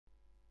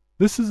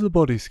This is a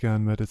body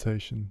scan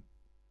meditation.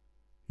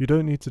 You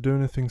don't need to do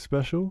anything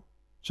special.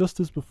 Just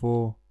as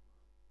before,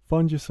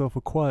 find yourself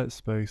a quiet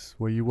space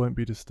where you won't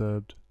be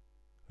disturbed,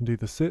 and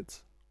either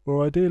sit,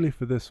 or ideally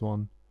for this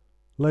one,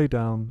 lay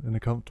down in a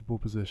comfortable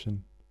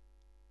position.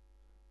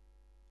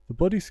 The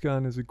body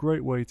scan is a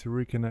great way to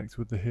reconnect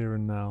with the here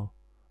and now,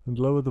 and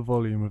lower the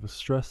volume of a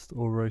stressed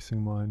or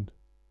racing mind.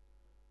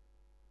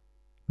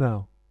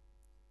 Now,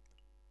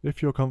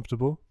 if you're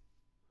comfortable,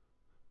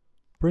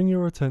 bring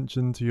your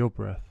attention to your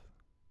breath.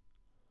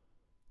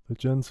 The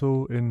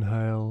gentle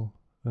inhale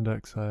and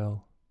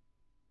exhale.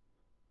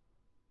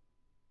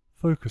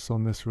 Focus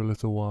on this for a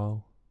little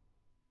while.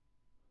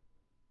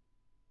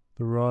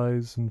 The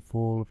rise and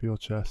fall of your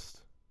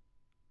chest.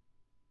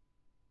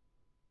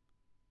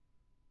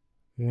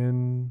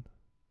 In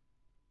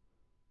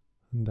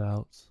and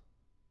out.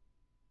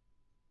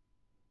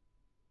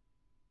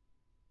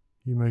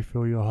 You may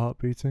feel your heart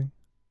beating.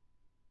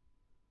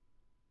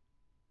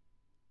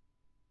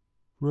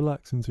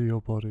 Relax into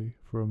your body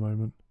for a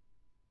moment.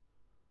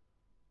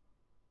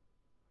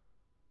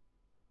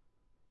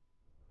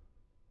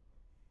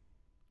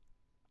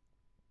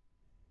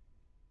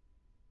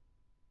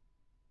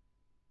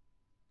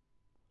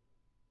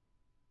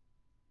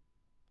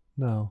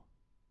 Now,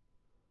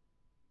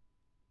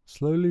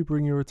 slowly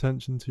bring your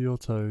attention to your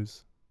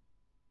toes.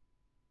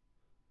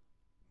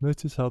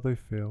 Notice how they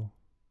feel,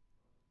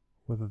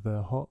 whether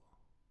they're hot,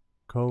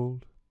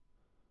 cold,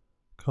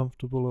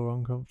 comfortable or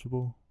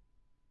uncomfortable.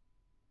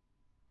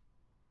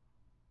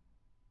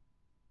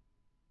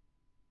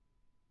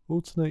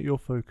 Alternate your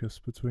focus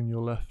between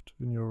your left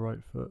and your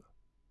right foot.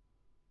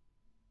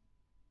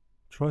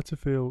 Try to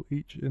feel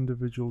each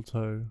individual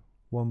toe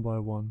one by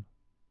one.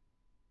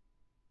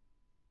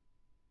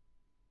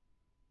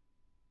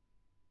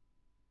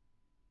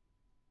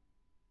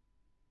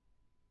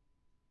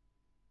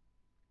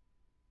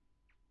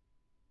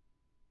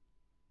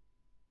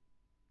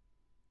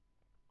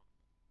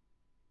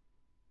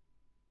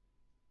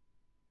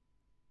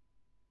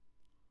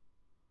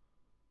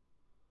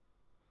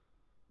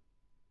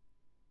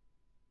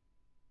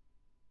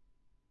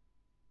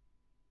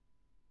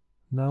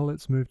 Now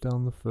let's move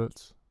down the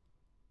foot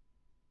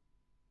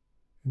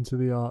into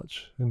the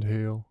arch and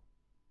heel.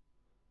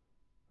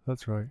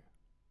 That's right.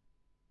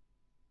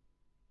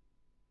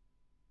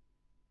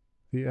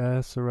 The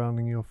air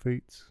surrounding your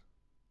feet,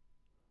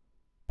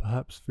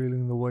 perhaps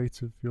feeling the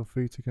weight of your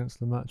feet against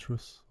the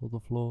mattress or the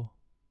floor.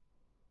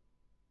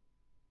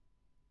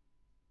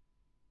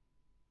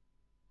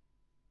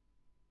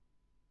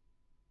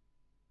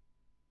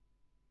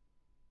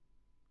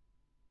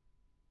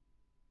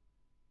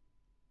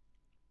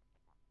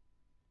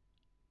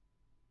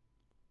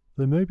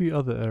 There may be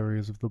other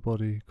areas of the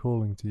body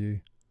calling to you,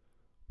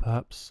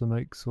 perhaps some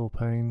aches or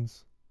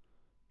pains,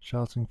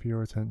 shouting for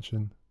your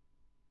attention.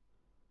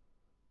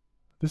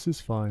 This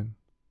is fine,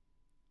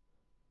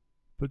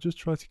 but just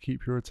try to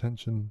keep your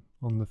attention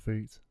on the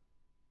feet.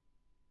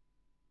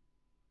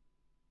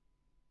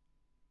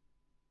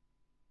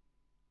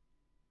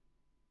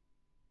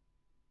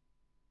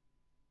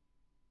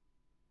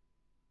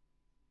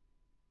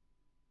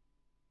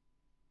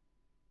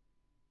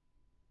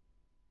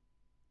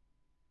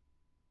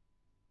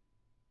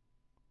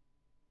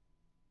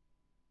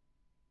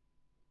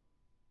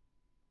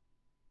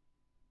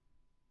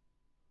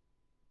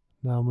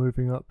 Now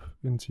moving up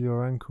into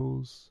your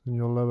ankles and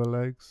your lower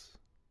legs.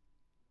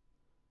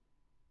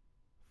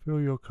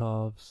 Feel your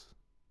calves,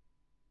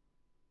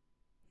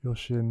 your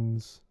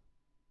shins,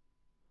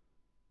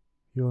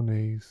 your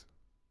knees.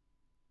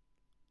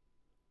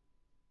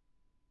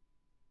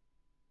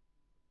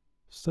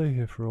 Stay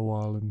here for a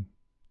while and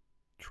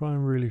try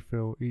and really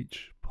feel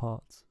each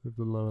part of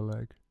the lower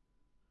leg.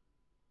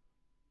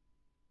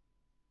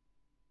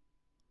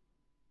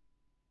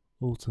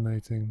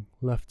 Alternating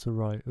left to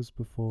right as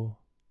before.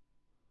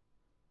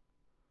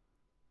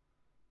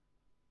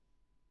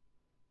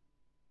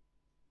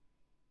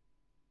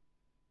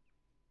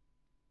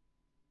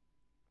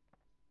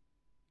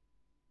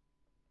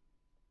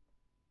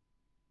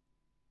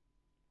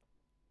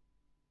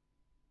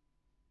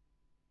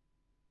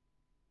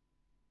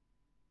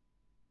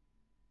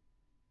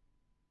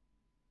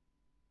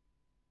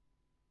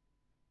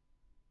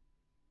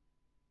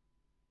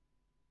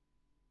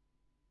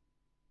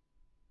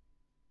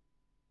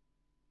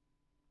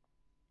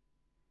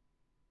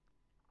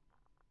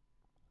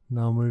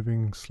 Now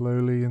moving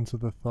slowly into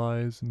the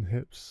thighs and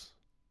hips,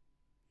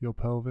 your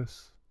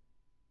pelvis.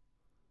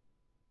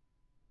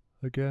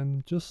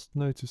 Again, just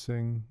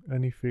noticing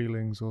any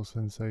feelings or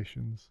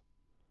sensations,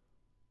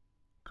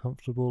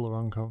 comfortable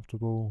or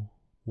uncomfortable,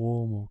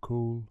 warm or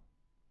cool,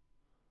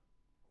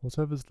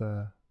 whatever's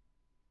there.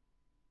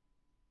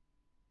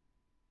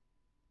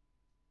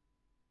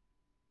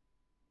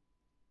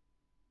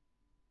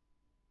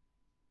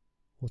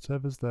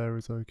 Whatever's there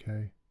is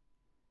okay.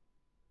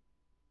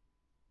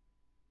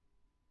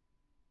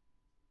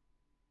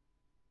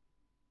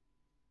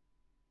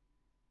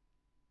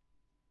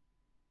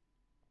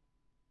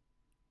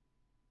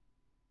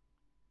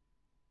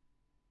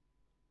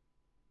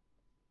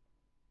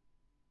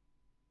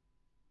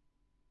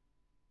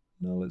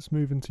 Now let's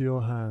move into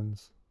your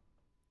hands.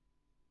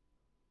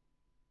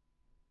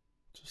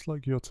 Just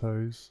like your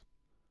toes,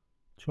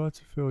 try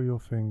to feel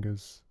your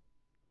fingers,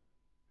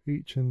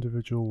 each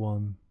individual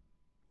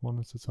one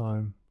at a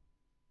time.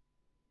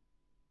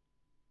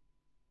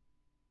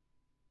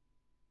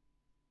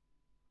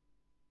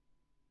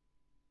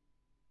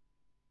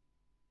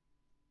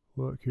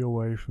 Work your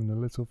way from the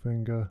little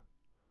finger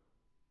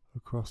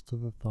across to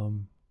the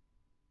thumb.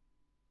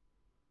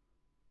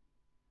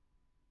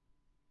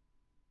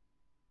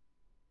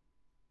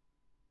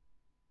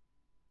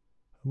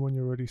 And when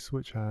you're ready,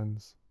 switch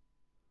hands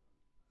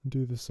and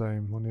do the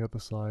same on the other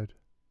side,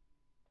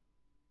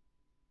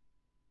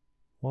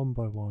 one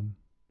by one,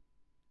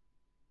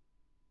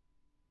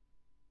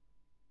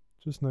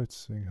 just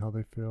noticing how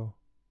they feel.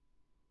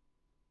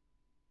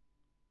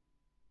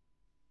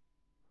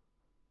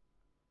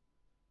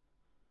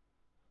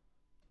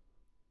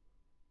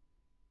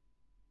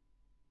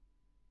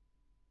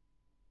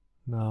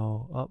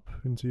 Now up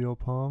into your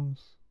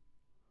palms,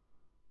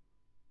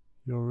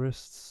 your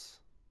wrists,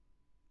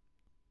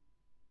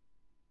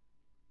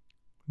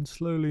 and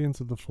slowly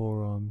into the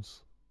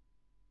forearms,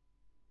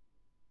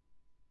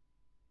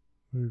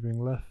 moving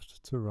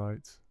left to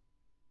right.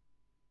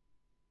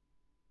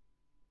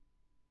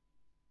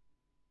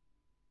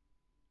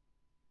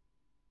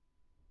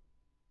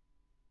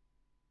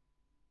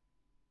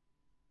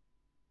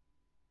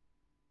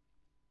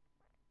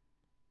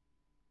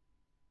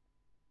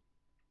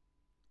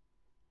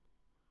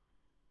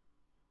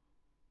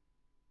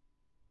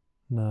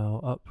 Now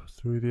up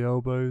through the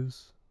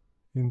elbows,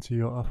 into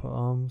your upper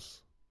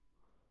arms,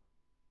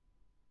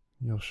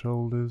 your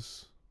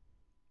shoulders,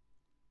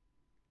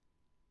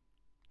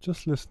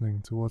 just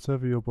listening to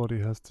whatever your body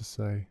has to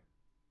say.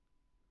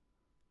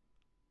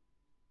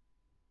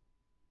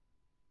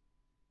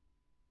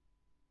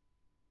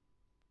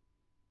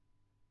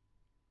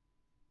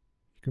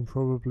 You can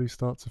probably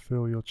start to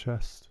feel your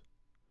chest,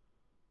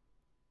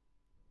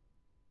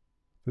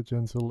 the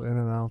gentle in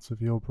and out of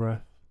your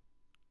breath.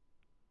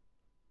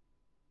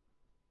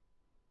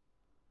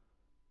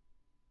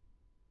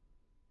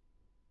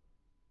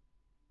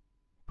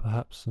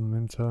 Perhaps some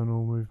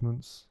internal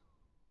movements,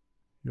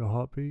 your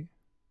heartbeat.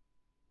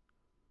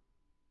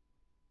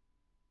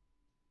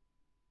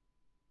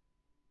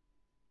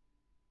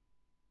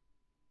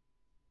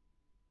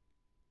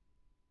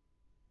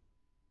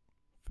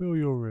 Feel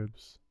your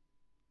ribs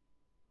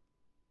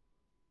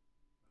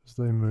as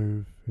they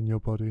move in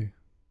your body.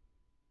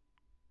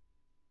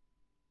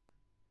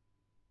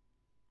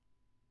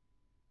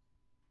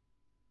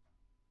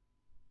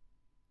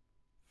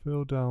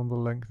 Feel down the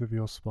length of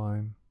your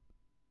spine.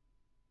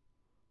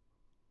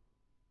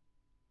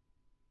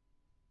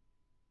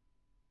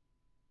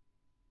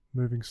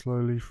 Moving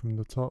slowly from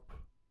the top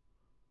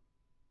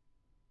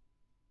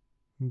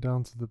and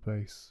down to the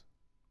base.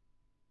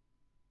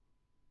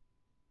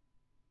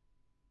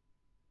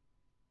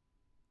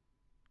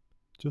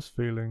 Just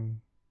feeling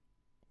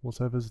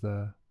whatever's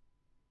there.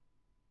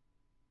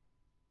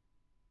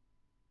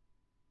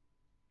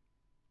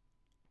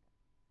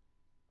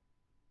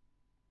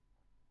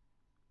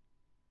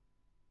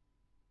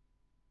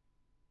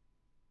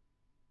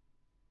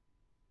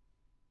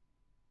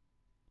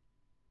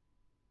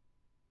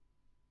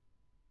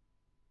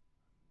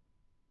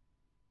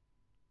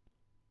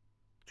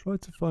 Try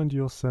to find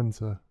your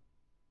center.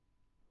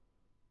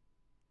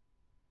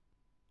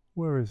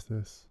 Where is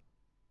this?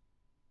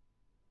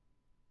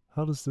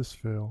 How does this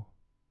feel?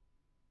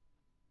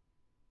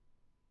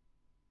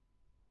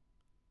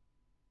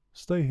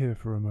 Stay here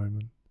for a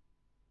moment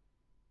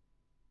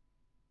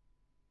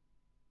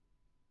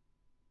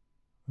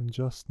and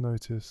just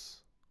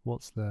notice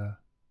what's there,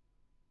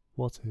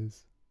 what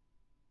is.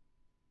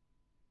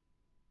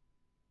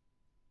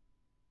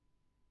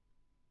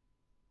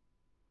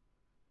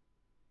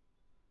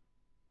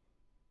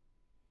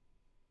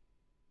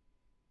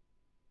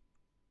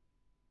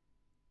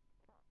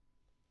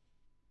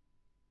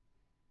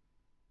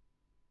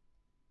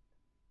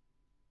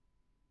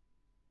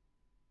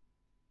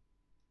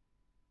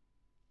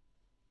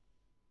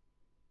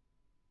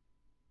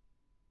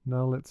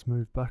 Now let's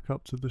move back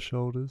up to the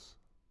shoulders,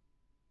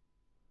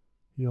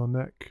 your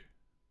neck,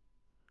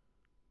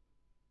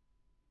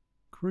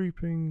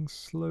 creeping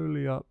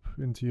slowly up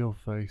into your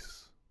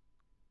face,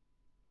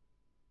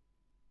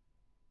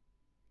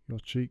 your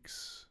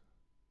cheeks,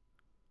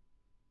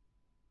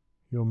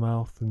 your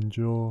mouth and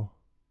jaw,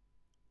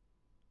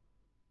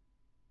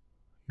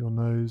 your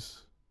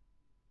nose,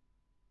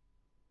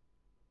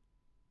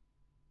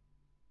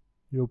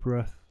 your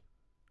breath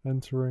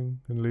entering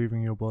and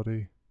leaving your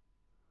body.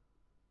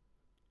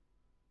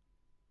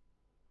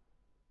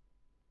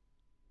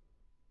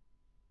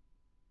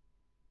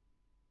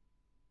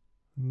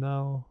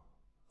 Now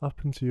up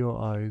into your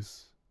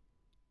eyes,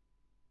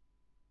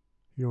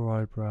 your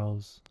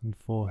eyebrows and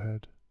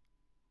forehead,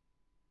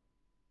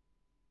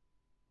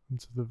 and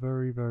to the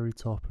very, very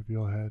top of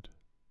your head.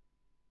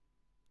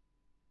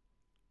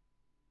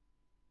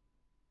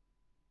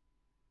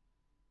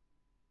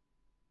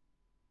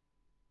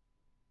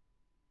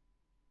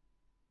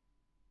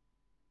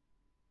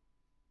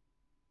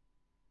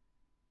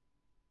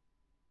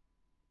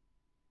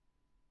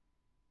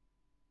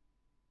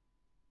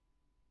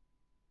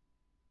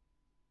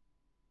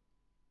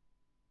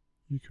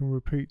 you can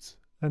repeat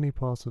any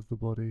part of the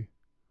body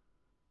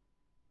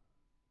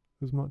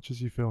as much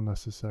as you feel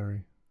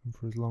necessary and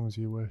for as long as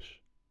you wish.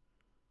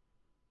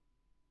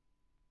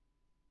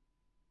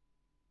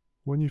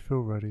 When you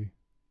feel ready,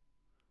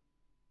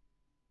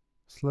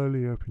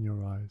 slowly open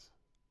your eyes.